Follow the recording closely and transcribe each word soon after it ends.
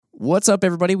What's up,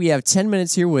 everybody? We have 10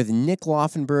 minutes here with Nick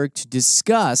Laufenberg to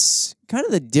discuss kind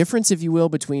of the difference, if you will,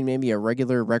 between maybe a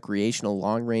regular recreational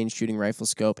long-range shooting rifle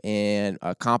scope and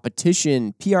a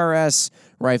competition PRS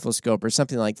rifle scope or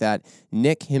something like that.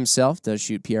 Nick himself does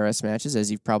shoot PRS matches,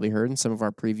 as you've probably heard in some of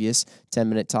our previous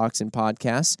 10-minute talks and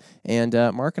podcasts. And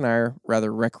Mark and I are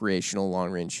rather recreational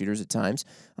long-range shooters at times.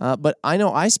 But I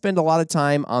know I spend a lot of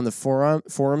time on the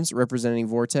forums representing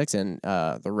Vortex and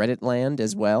the Reddit land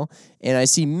as well. And I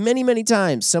see many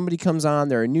times somebody comes on,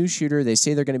 they're a new shooter, they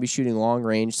say they're going to be shooting long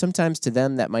range. Sometimes to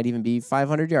them that might even be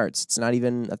 500 yards. It's not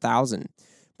even 1,000.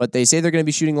 But they say they're going to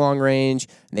be shooting long range,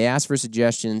 and they ask for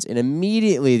suggestions, and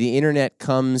immediately the internet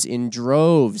comes in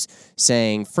droves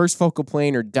saying, first focal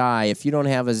plane or die. If you don't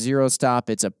have a zero stop,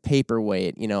 it's a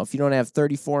paperweight. You know, if you don't have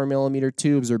 34 millimeter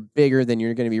tubes or bigger, then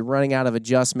you're going to be running out of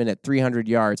adjustment at 300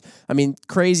 yards. I mean,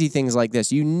 crazy things like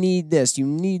this. You need this.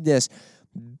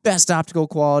 Best optical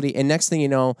quality, and next thing you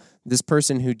know, this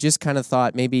person who just kind of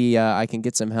thought maybe I can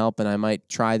get some help and I might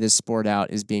try this sport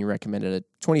out is being recommended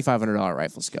a $2,500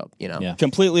 rifle scope. You know,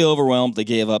 completely overwhelmed. They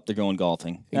gave up. They're going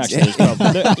golfing. Actually, there's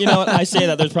probably, you know what? I say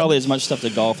that there's probably as much stuff to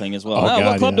golfing as well.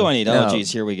 What club do I need? Oh, geez,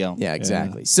 here we go. Yeah,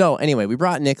 exactly. So anyway, we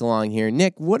brought Nick along here.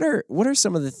 Nick, what are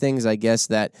some of the things I guess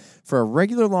that for a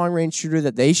regular long range shooter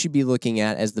that they should be looking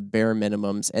at as the bare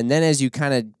minimums, and then as you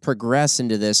kind of progress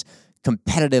into this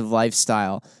competitive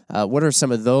lifestyle, what are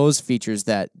some of those features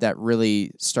that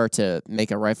really start to make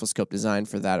a rifle scope design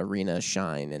for that arena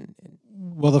shine?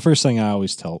 Well, the first thing I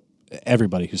always tell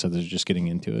everybody who said they're just getting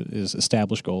into it is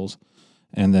establish goals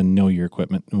and then know your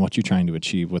equipment and what you're trying to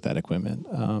achieve with that equipment.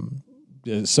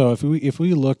 So if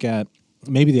we look at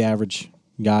maybe the average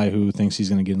guy who thinks he's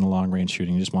going to get into long range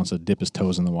shooting, just wants to dip his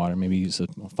toes in the water. Maybe he's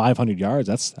 500 yards.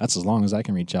 That's as long as I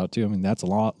can reach out to. I mean, that's a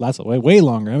lot. That's way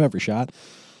longer I've ever shot.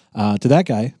 To that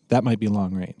guy, that might be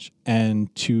long range.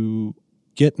 And to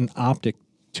get an optic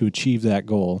to achieve that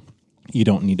goal, you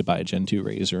don't need to buy a Gen 2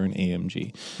 Razor or an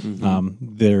AMG. Mm-hmm.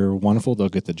 They're wonderful. They'll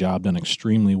get the job done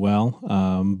extremely well.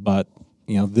 But,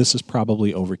 you know, this is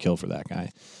probably overkill for that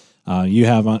guy. You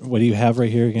have, what do you have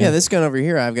right here again? Yeah, this gun over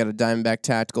here, I've got a Diamondback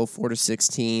Tactical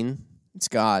 4-16. It's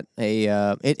got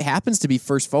a, it happens to be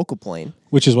first focal plane.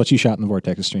 Which is what you shot in the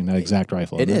Vortex Extreme, that exact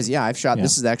rifle. It is, yeah. I've shot,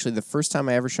 this is actually the first time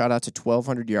I ever shot out to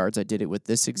 1,200 yards. I did it with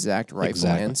this exact rifle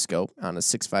and scope on a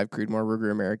 6.5 Creedmoor Ruger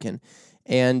American.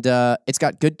 And it's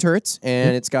got good turrets,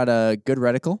 and it's got a good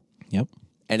reticle. Yep.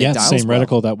 And it dials same well.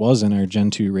 reticle that was in our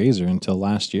Gen 2 Razor until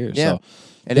last year. Yeah. So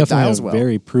and it dials well.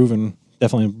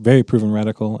 Definitely a very proven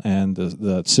reticle, and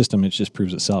the system, it just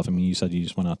proves itself. I mean, you said you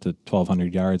just went out to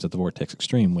 1,200 yards at the Vortex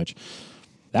Extreme, which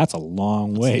that's a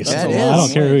long ways. I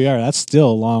don't care who you are. That's still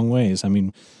a long ways. I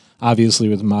mean, obviously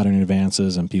with modern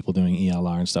advances and people doing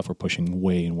ELR and stuff, we're pushing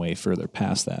way further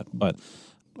past that. But,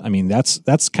 I mean, that's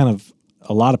kind of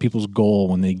a lot of people's goal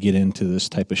when they get into this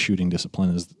type of shooting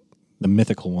discipline is the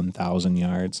mythical 1,000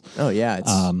 yards. Oh yeah,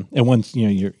 it's and once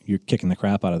you're kicking the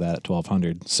crap out of that at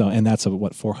 1,200. So and that's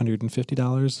what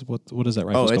 $450. What is that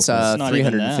rifle? Oh, it's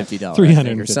 $350.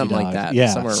 $350 or something like that. Yeah,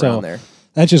 somewhere around there.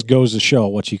 That just goes to show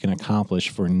what you can accomplish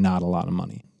for not a lot of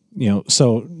money. You know,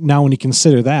 so now when you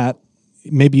consider that,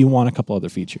 maybe you want a couple other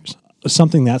features.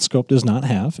 Something that scope does not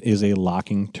have is a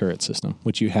locking turret system,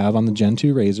 which you have on the Gen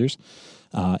 2 Razors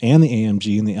and the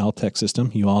AMG and the LTEC system.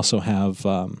 You also have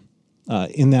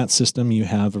in that system, you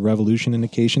have a revolution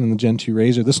indication in the Gen 2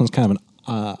 Razor. This one's kind of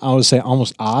an, I would say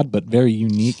almost odd, but very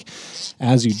unique.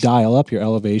 As you dial up your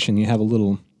elevation, you have a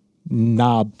little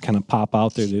knob kind of pop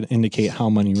out there to indicate how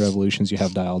many revolutions you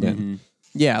have dialed in.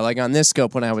 Yeah, like on this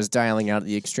scope, when I was dialing out at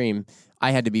the Extreme,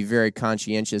 I had to be very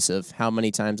conscientious of how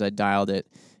many times I dialed it.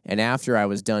 And after I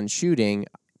was done shooting,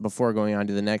 before going on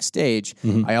to the next stage,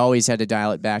 I always had to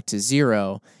dial it back to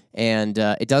 0. And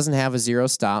it doesn't have a zero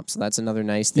stop, so that's another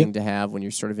nice thing to have when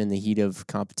you're sort of in the heat of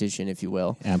competition, if you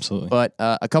will. Absolutely. But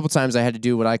a couple times I had to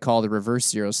do what I call the reverse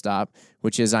zero stop,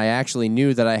 which is I actually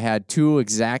knew that I had 2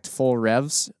 exact full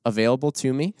revs available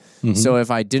to me. So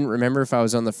if I didn't remember if I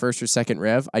was on the first or second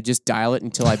rev, I just dial it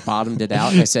until I bottomed it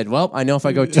out. And I said, well, I know if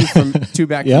I go 2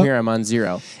 back from here, I'm on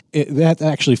 0. That's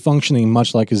actually functioning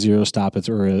much like a zero stop,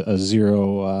 or a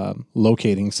zero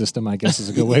locating system, I guess is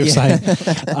a good way of saying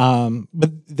it.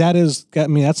 But that is, I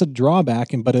mean, that's a drawback,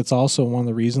 but it's also one of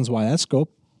the reasons why that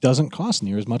scope doesn't cost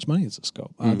near as much money as a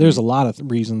scope. There's a lot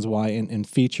of reasons why in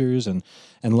features and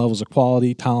levels of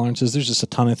quality, tolerances. There's just a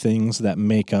ton of things that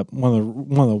make up one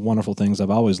of the wonderful things I've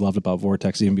always loved about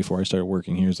Vortex, even before I started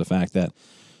working here, is the fact that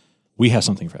we have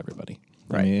something for everybody.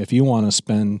 Right. I mean, if you want to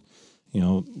spend,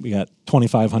 we got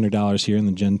 $2,500 here in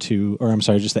the Gen 2, or I'm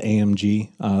sorry, just the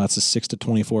AMG. That's a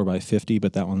 6-24 by 50,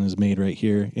 but that one is made right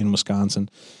here in Wisconsin.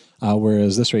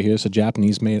 Whereas this right here is a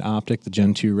Japanese-made optic, the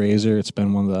Gen 2 Razor. It's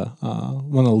been one of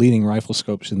the leading rifle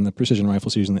scopes in the precision rifle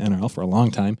series in the NRL for a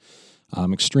long time.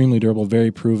 Extremely durable,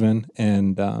 very proven,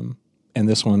 and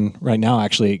this one right now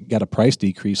actually got a price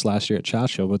decrease last year at SHOT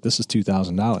Show, but this is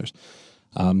 $2,000.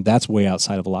 That's way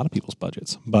outside of a lot of people's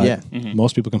budgets, but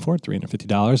most people can afford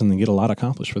 $350 and they get a lot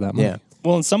accomplished for that money. Yeah.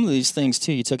 Well, and some of these things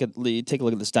too, you take a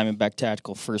look at this Diamondback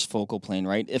Tactical first focal plane,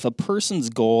 right? If a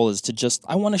person's goal is to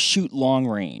I want to shoot long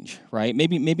range, right?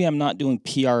 Maybe I'm not doing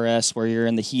PRS where you're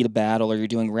in the heat of battle or you're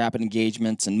doing rapid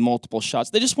engagements and multiple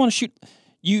shots. They just want to shoot.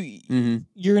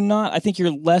 You're not. I think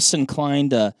you're less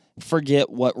inclined to forget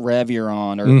what rev you're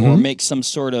on or make some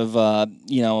sort of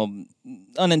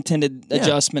unintended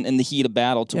adjustment in the heat of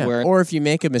battle to where. Or if you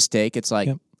make a mistake, it's like,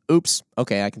 oops,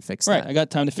 okay, I can fix that. Right, I got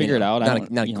time to figure it out.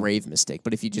 Not a grave mistake,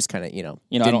 but if you just kind of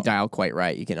didn't dial quite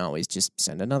right, you can always just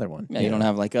send another one. Yeah, you don't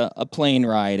have like a plane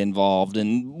ride involved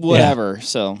and whatever. Yeah.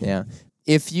 So yeah,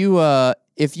 if you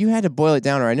had to boil it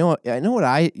down, or I know what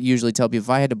I usually tell people, if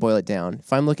I had to boil it down,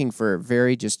 if I'm looking for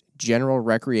very just general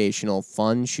recreational,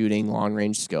 fun shooting, long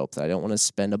range scope that I don't want to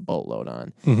spend a boatload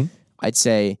on, I'd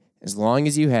say as long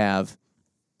as you have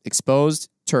exposed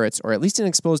turrets, or at least an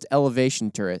exposed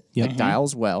elevation turret that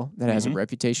dials well, that has a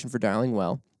reputation for dialing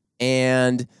well,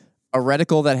 and a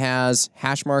reticle that has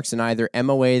hash marks in either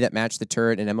MOA that match the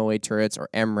turret and MOA turrets, or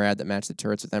MRAD that match the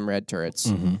turrets with MRAD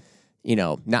turrets.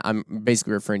 I'm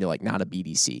basically referring to like not a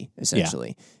BDC,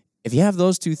 essentially. Yeah. If you have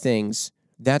those two things,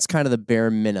 that's kind of the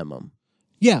bare minimum.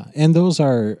 Yeah, and those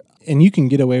are, and you can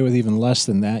get away with even less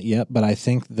than that yet, but I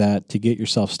think that to get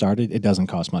yourself started, it doesn't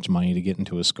cost much money to get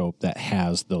into a scope that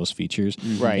has those features.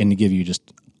 Right. And to give you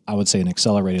just, I would say, an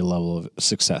accelerated level of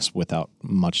success without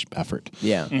much effort.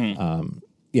 Yeah.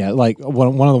 Yeah, like one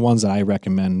of the ones that I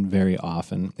recommend very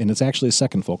often, and it's actually a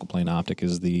second focal plane optic,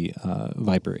 is the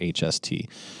Viper HST.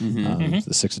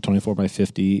 The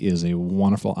 6-24x50 is a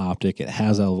wonderful optic. It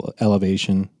has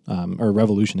elevation or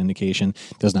revolution indication.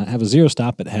 Does not have a zero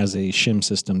stop, but has a shim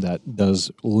system that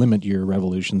does limit your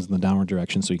revolutions in the downward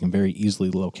direction, so you can very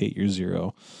easily locate your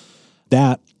zero.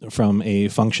 That, from a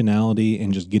functionality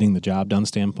and just getting the job done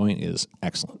standpoint, is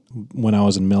excellent. When I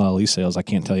was in MIL-LE sales, I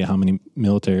can't tell you how many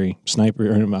military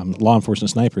law enforcement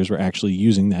snipers were actually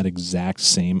using that exact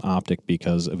same optic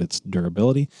because of its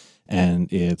durability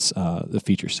and its the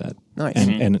feature set. Nice.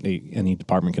 And any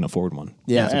department can afford one.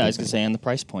 Yeah, I was going to say, and the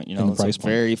price point. It's a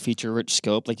very feature-rich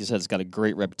scope. Like you said, it's got a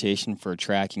great reputation for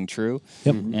tracking true,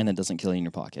 and it doesn't kill you in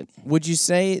your pocket. Would you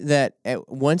say that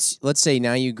once, let's say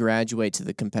now you graduate to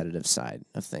the competitive side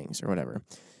of things or whatever,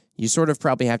 you sort of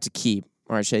probably have to keep,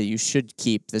 or I should say you should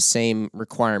keep the same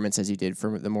requirements as you did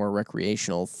for the more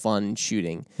recreational, fun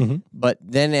shooting. But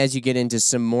then as you get into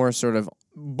some more sort of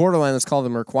borderline, let's call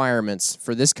them requirements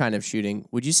for this kind of shooting,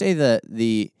 would you say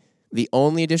the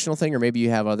only additional thing, or maybe you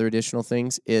have other additional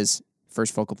things, is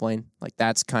first focal plane? Like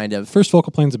that's kind of... First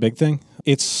focal plane's a big thing.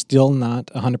 It's still not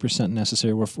 100%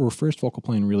 necessary. Where first focal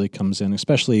plane really comes in,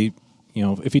 especially,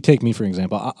 if you take me for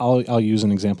example, I'll use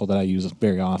an example that I use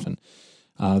very often.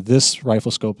 This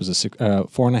rifle scope is a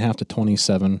 4.5 to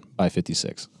 27 by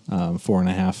 56.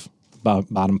 4.5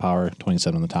 bottom power,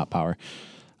 27 on the top power.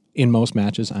 In most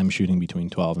matches, I'm shooting between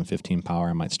 12 and 15 power.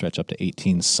 I might stretch up to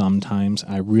 18 sometimes.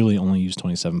 I really only use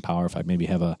 27 power if I maybe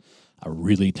have a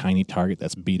really tiny target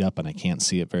that's beat up and I can't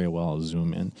see it very well. I'll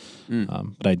zoom in.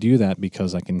 But I do that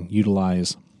because I can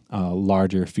utilize a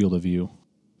larger field of view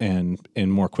and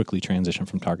more quickly transition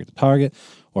from target to target,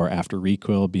 or after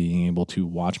recoil, being able to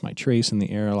watch my trace in the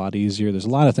air a lot easier. There's a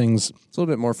lot of things. It's a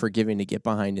little bit more forgiving to get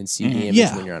behind and see the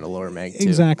image when you're on a lower mag, too.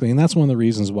 Exactly, and that's one of the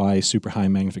reasons why super high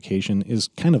magnification is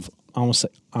kind of almost,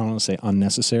 I don't want to say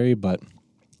unnecessary, but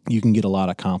you can get a lot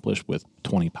accomplished with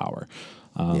 20 power.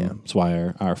 That's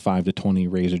why our 5 to 20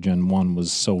 Razor Gen 1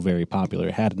 was so very popular.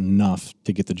 It had enough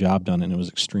to get the job done, and it was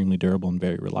extremely durable and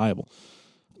very reliable.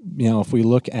 If we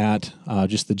look at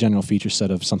just the general feature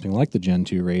set of something like the Gen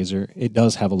 2 Razor, it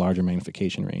does have a larger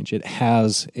magnification range. It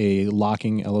has a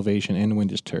locking elevation and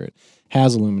windage turret,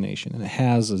 has illumination, and it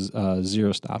has a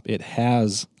zero stop. It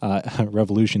has a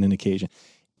revolution indication.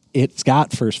 It's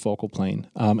got first focal plane.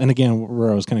 And again, where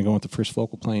I was kind of going with the first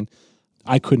focal plane,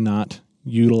 I could not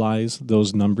utilize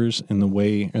those numbers in the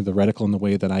way, or the reticle in the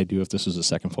way that I do if this was a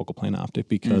second focal plane optic,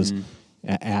 because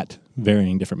at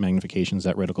varying different magnifications,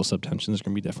 that reticle subtension is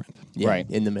going to be different. Yeah, right.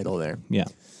 In the middle there. Yeah.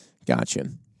 Gotcha.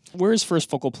 Where is first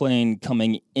focal plane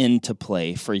coming into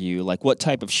play for you? Like what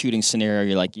type of shooting scenario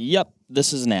you're like, yep,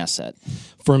 this is an asset?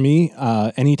 For me,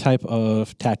 any type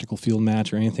of tactical field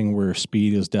match or anything where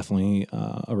speed is definitely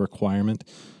a requirement,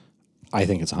 I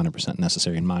think it's 100%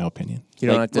 necessary in my opinion. You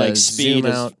don't have to speed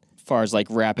zoom out. far as like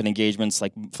rapid engagements,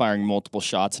 like firing multiple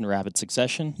shots in rapid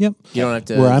succession. Yep. You don't have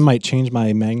to. Where I might change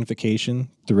my magnification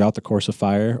throughout the course of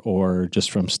fire, or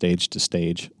just from stage to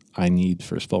stage, I need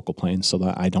first focal plane so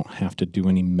that I don't have to do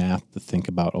any math to think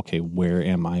about, okay, where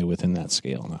am I within that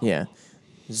scale now? Yeah.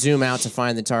 Zoom out to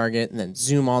find the target, and then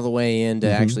zoom all the way in to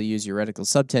actually use your reticle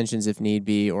subtensions if need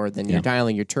be, or then you're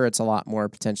dialing your turrets a lot more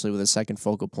potentially with a second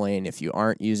focal plane if you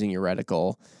aren't using your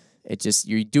reticle.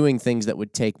 You're doing things that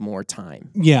would take more time.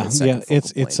 Yeah, with yeah,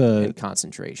 it's and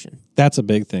concentration. That's a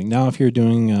big thing. Now, if you're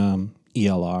doing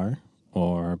ELR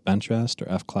or bench rest or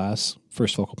F class,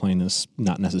 first focal plane is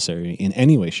not necessary in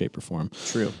any way, shape, or form.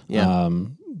 True. Yeah.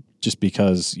 Just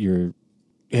because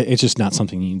it's just not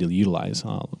something you need to utilize.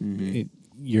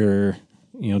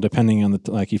 Depending on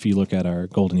like if you look at our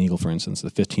Golden Eagle, for instance,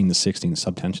 the 15 to 16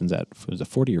 subtensions at, was it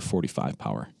 40 or 45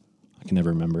 power? I can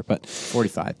never remember, but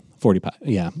 45. 45,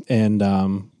 yeah. And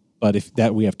but if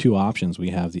that, we have two options. We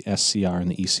have the SCR and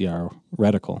the ECR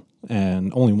reticle,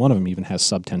 and only one of them even has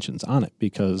subtensions on it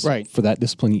because for that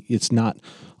discipline, it's not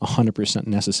 100%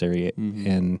 necessary.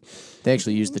 And they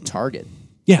actually use the target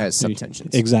as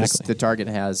subtensions. Exactly. The target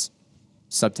has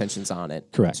subtensions on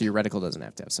it. Correct. So your reticle doesn't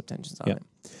have to have subtensions on it.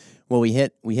 Well, we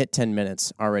hit 10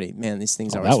 minutes already. Man, these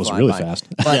things always that was fly really by. fast.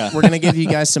 But we're going to give you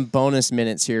guys some bonus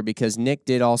minutes here because Nick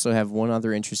did also have one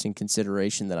other interesting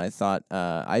consideration that I thought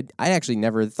I actually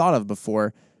never thought of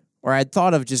before, or I'd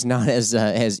thought of just not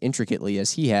as intricately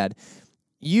as he had.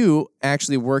 You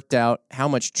actually worked out how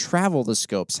much travel the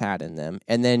scopes had in them,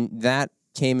 and then that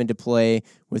came into play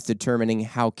with determining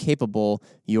how capable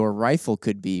your rifle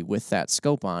could be with that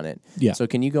scope on it. Yeah. So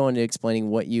can you go into explaining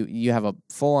what you have a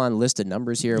full-on list of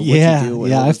numbers here? Yeah, what you do,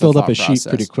 yeah. I filled up a process? sheet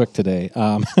pretty quick today.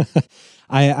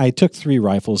 I took 3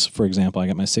 rifles, for example. I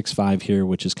got my 6.5 here,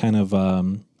 which is kind of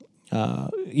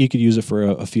you could use it for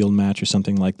a field match or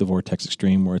something like the Vortex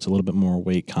Extreme, where it's a little bit more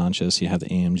weight conscious. You have the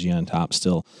AMG on top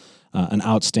still. An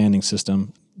outstanding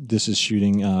system. This is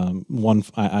shooting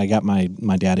I got my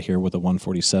data here with a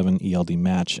 147 ELD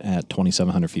match at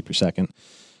 2,700 feet per second.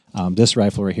 This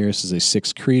rifle right here, this is a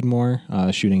 6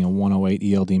 Creedmoor shooting a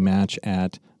 108 ELD match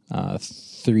at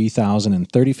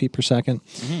 3,030 feet per second.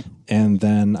 And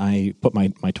then I put my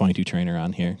 22 trainer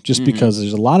on here just because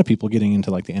there's a lot of people getting into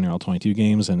like the NRL 22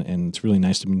 games, and it's really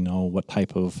nice to know what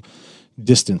type of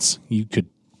distance you could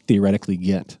theoretically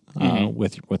get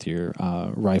with your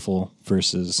rifle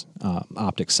versus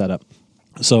optic setup.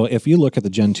 So if you look at the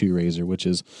Gen 2 Razor, which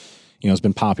is, has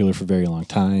been popular for a very long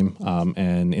time,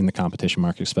 and in the competition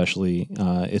market especially,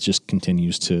 it just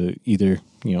continues to either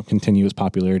continue its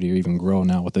popularity or even grow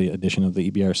now with the addition of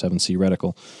the EBR-7C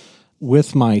reticle.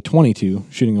 With my 22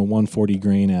 shooting a 140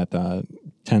 grain at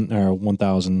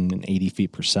 1,080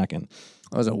 feet per second.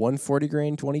 Oh, was it 140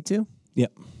 grain 22?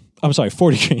 Yep. I'm sorry,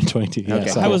 40 grain 22. Yeah,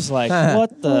 Okay. I was like,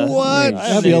 what the? What?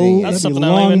 That's That'd be something a I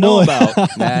don't even know long about.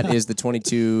 That is the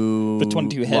 22. The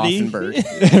 22 heavy? Laufenberg.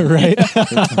 Right.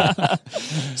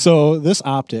 So this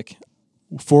optic,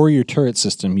 for your turret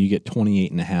system, you get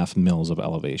 28.5 mils of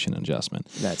elevation adjustment.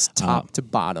 That's top to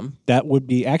bottom. That would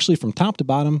be actually from top to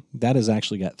bottom. That has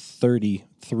actually got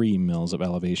 33 mils of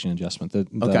elevation adjustment. The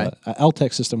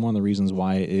LTEC system, one of the reasons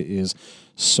why it is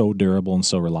so durable and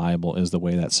so reliable is the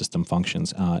way that system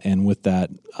functions. And with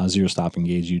that zero stop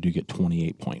engage, you do get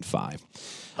 28.5.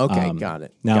 Okay, got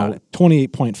it. Now,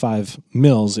 28.5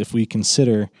 mils, if we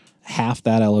consider half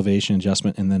that elevation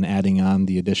adjustment and then adding on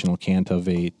the additional cant of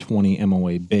a 20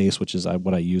 MOA base, which is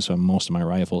what I use on most of my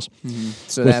rifles.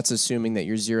 So that's assuming that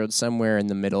you're zeroed somewhere in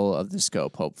the middle of the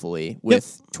scope, hopefully,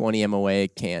 with 20 MOA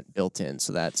cant built in.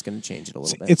 So that's going to change it a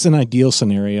little bit. It's an ideal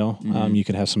scenario. You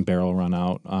could have some barrel run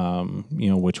out,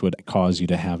 which would cause you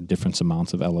to have different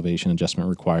amounts of elevation adjustment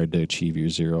required to achieve your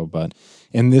zero. But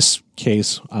in this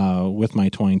case, with my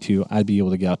 22, I'd be able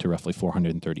to get out to roughly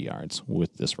 430 yards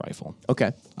with this rifle.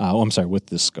 Okay. With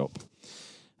this scope.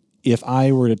 If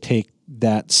I were to take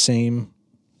that same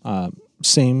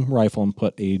rifle and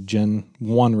put a Gen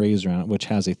 1 Razor on it, which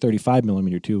has a 35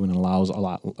 millimeter tube and allows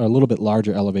a little bit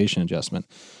larger elevation adjustment,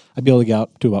 I'd be able to get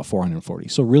out to about 440.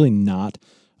 So really not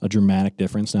a dramatic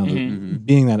difference. Now,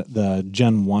 being that the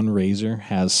Gen 1 Razor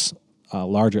has a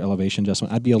larger elevation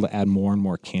adjustment, I'd be able to add more and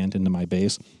more cant into my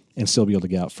base and still be able to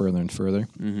get out further and further.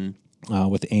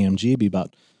 With the AMG, it'd be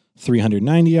about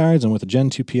 390 yards, and with a Gen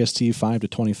 2 PST 5 to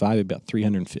 25, it'd be about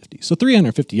 350. So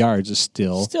 350 yards is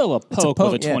still a poke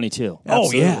with a 22. Yeah.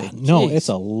 Oh, yeah. Absolutely. No, Jeez. it's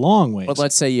a long way. But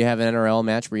let's say you have an NRL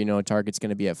match where you know a target's going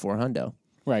to be at 400.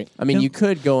 Right. I mean, you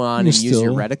could go on and use your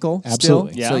still- reticle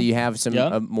absolutely. still, Yeah. so you have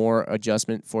some more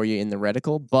adjustment for you in the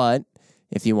reticle. But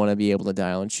if you want to be able to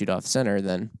dial and shoot off center,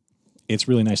 then it's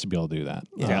really nice to be able to do that.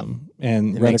 Yeah.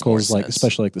 And It makes more reticles, like sense.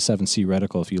 especially like the 7C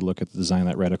reticle, if you look at the design of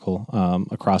that reticle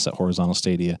across that horizontal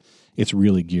stadia, it's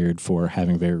really geared for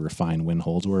having very refined wind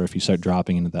holds, where if you start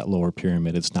dropping into that lower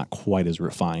pyramid, it's not quite as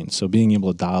refined. So being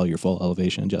able to dial your full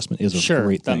elevation adjustment is a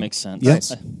great thing. That makes sense.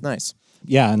 Yes. Nice.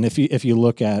 Yeah, and if you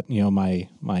look at my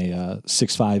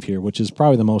 6.5 here, which is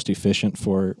probably the most efficient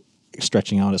for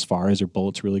stretching out as far as your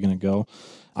bullet's really going to go,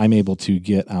 I'm able to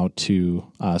get out to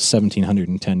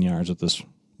 1,710 yards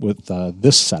with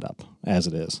this setup as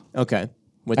it is. Okay.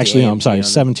 With Actually, the no, I'm sorry,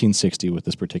 AMG on 1760 with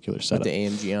this particular setup. the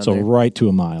AMG on so there. right to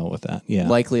a mile with that. Yeah.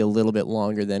 Likely a little bit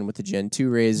longer than with the Gen 2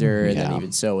 Razor, and then Yeah.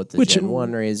 even so with the Gen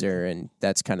 1 Razor, and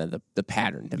that's kind of the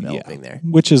pattern developing there.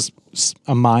 Which is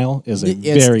a mile is a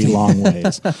It's- very long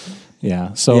ways.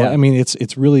 Yeah. So Yeah. I mean,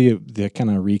 it's really the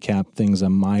kind of recap things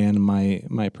on my end,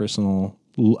 my personal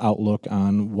outlook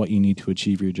on what you need to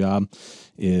achieve your job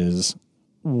is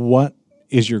what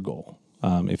is your goal.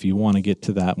 If you want to get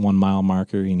to that 1 mile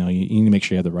marker, you need to make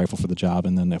sure you have the rifle for the job,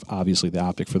 and then obviously the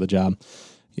optic for the job.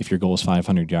 If your goal is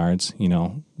 500 yards,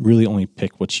 really only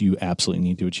pick what you absolutely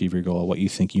need to achieve your goal, what you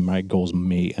think goals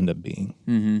may end up being.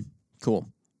 Mm-hmm. Cool.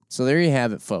 So there you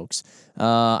have it, folks.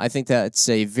 I think that's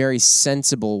a very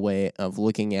sensible way of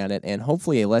looking at it, and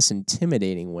hopefully a less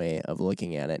intimidating way of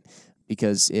looking at it.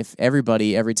 Because if every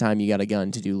time you got a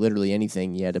gun to do literally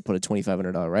anything, you had to put a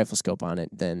 $2,500 rifle scope on it,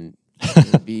 then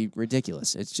it would be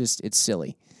ridiculous. It's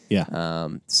silly. Yeah.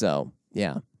 So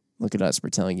yeah, look at us. We're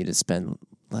telling you to spend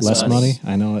Less money.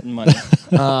 I know it. Money.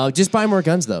 Just buy more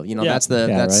guns, though. Yeah.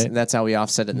 That's how we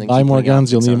offset it. And then Buy keep more putting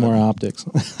guns, you'll optics need on more them. optics.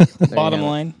 There you Bottom have it.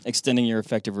 line, extending your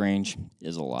effective range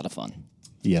is a lot of fun.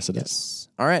 Yes, it is. Yes.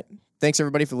 All right. Thanks,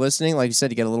 everybody, for listening. Like you said,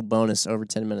 you got a little bonus over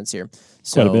 10 minutes here. Quite a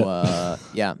So, bit.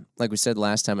 yeah, like we said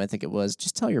last time, I think it was,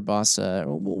 just tell your boss,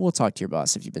 we'll talk to your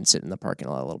boss if you've been sitting in the parking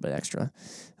lot a little bit extra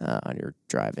on your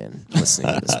drive-in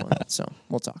listening to this one. So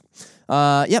we'll talk.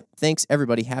 Yep. Thanks,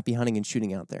 everybody. Happy hunting and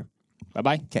shooting out there.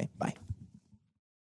 Bye-bye. Okay, bye.